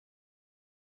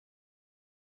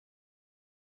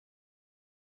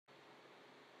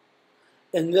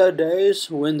In the days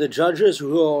when the judges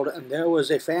ruled, and there was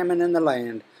a famine in the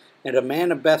land, and a man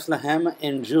of Bethlehem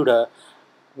in Judah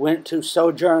went to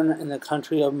sojourn in the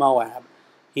country of Moab,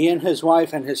 he and his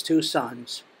wife and his 2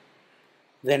 sons.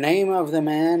 The name of the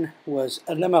man was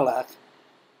Elimelech,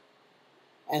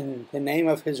 and the name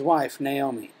of his wife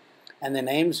Naomi, and the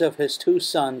names of his 2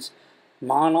 sons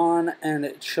Mahlon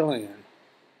and Chilion.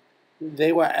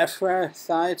 They were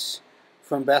Ephrathites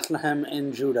from Bethlehem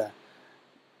in Judah.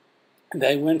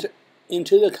 They went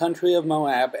into the country of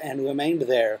Moab and remained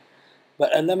there.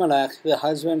 But Elimelech, the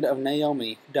husband of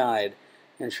Naomi, died,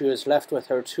 and she was left with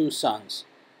her 2 sons.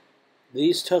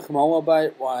 These took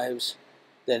Moabite wives.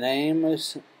 The name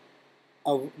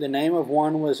of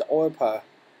one was Orpah,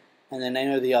 and the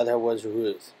name of the other was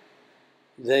Ruth.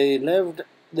 They lived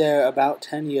there about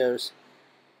 10 years,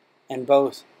 and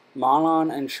both Mahlon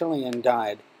and Chilion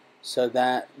died, so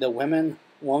that the woman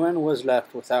was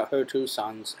left without her 2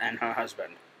 sons and her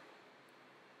husband.